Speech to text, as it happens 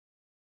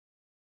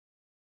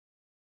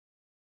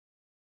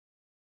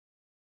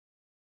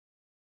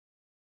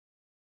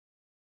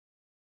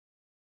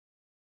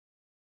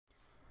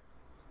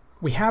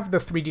We have the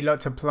 3D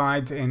LUT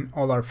applied in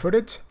all our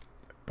footage,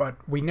 but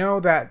we know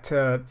that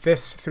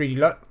this 3D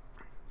LUT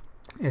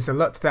is a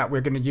LUT that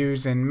we're going to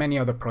use in many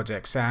other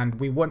projects, and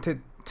we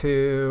wanted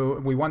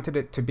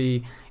it to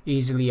be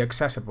easily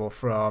accessible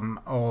from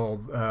all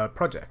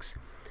projects.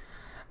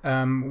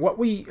 What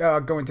we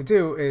are going to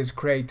do is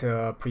create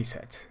a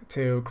preset.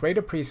 To create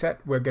a preset,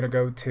 we're going to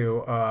go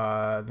to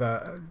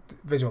the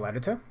visual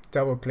editor,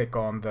 double click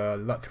on the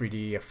Lut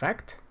 3D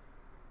effect,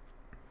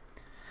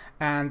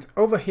 and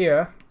over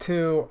here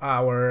to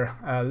our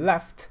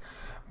left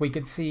we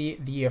can see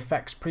the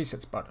effects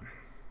presets button.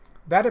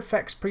 That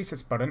effects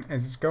presets button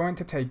is going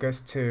to take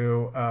us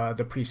to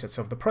the presets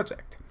of the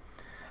project.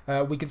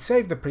 We could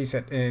save the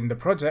preset in the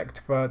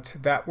project, but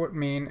that would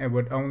mean it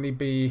would only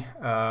be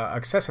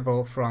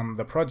accessible from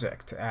the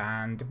project,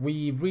 and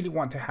we really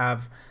want to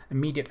have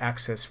immediate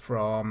access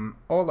from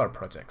all our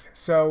projects.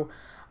 So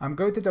I'm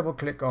going to double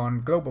click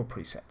on global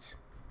presets.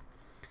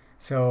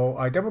 So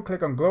I double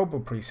click on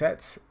global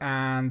presets,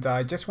 and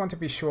I just want to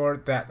be sure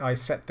that I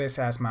set this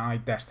as my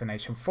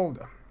destination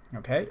folder.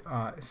 Okay,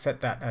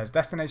 set that as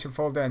destination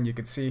folder, and you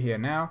can see here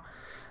now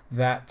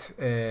that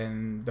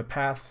in the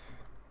path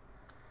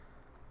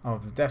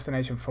of the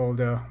destination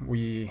folder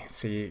we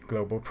see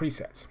global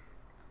presets.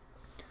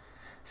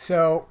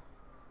 So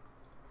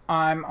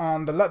I'm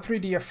on the Lut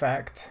 3D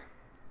effect,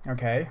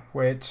 okay,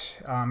 which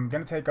I'm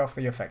going to take off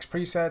the effects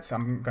presets.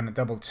 I'm going to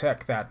double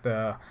check that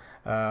the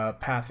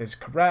path is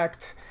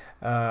correct.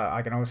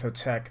 I can also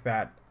check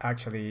that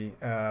actually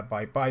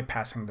by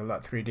bypassing the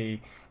Lut 3D,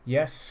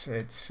 yes,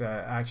 it's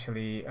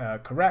actually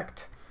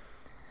correct.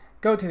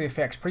 Go to the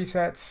effects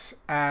presets,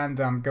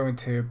 and I'm going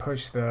to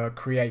push the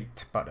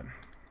create button.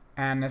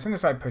 And as soon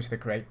as I push the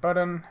create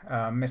button,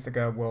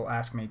 Mistika will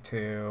ask me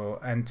to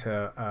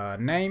enter a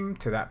name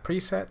to that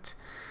preset,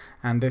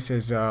 and this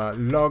is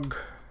log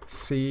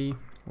C.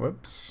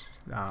 Whoops,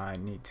 I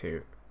need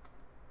to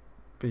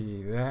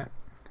be that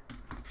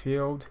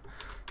field.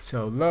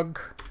 So log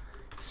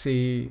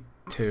C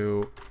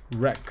to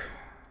rec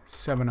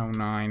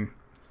 709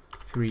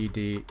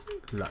 3D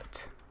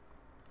LUT,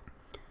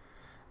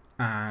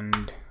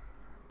 and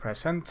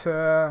press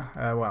enter.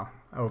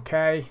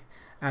 Okay.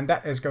 And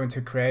that is going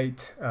to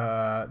create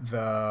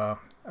the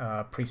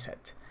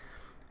preset.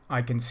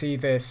 I can see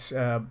this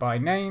by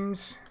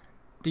names,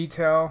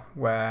 detail,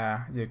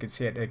 where you can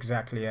see it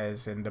exactly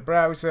as in the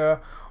browser,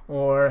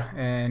 or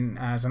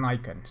as an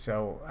icon.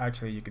 So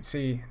actually you can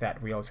see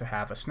that we also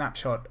have a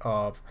snapshot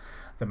of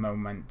the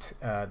moment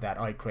that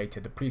I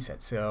created the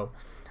preset. So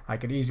I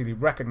could easily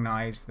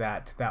recognize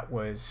that that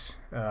was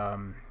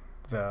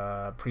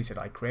the preset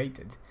I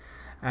created.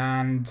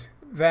 And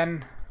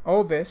then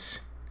all this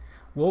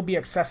will be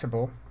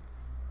accessible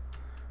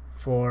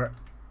for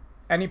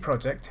any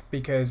project,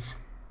 because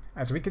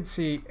as we can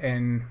see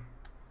in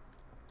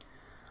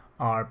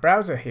our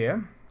browser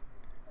here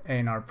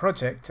in our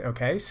project,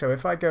 okay, so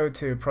if I go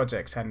to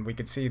projects, and we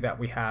could see that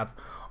we have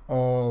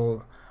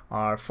all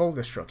our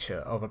folder structure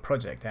of a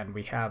project, and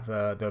we have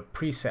the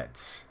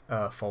presets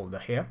folder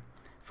here.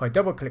 If I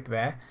double click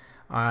there,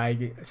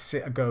 I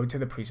go to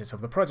the presets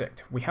of the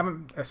project. We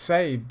haven't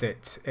saved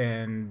it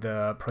in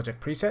the project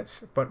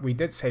presets, but we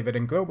did save it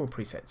in global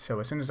presets.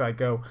 So as soon as I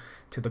go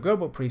to the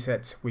global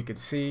presets, we could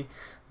see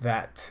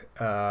that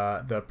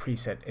the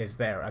preset is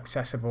there,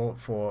 accessible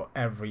for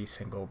every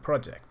single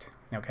project.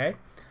 Okay,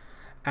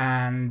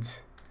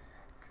 and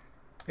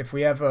if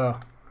we ever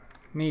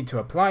need to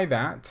apply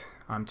that,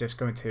 I'm just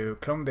going to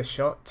clone this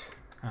shot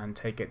and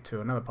take it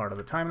to another part of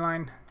the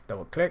timeline.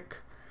 Double click.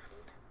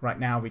 Right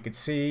now we could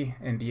see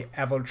in the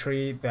eval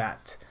tree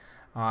that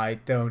I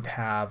don't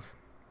have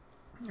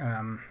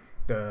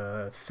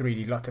the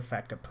 3D LUT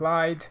effect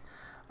applied.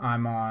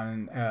 I'm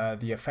on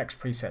the effects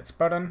presets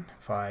button.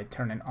 If I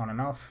turn it on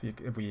and off,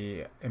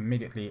 we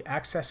immediately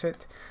access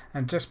it,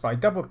 and just by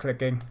double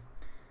clicking,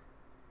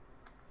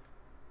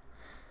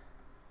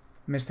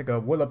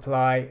 Mistika will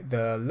apply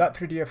the Lut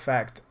 3D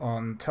effect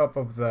on top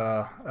of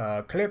the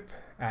clip,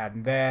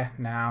 and there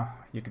now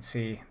you can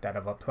see that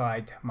I've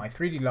applied my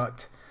 3D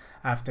LUT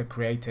after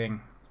creating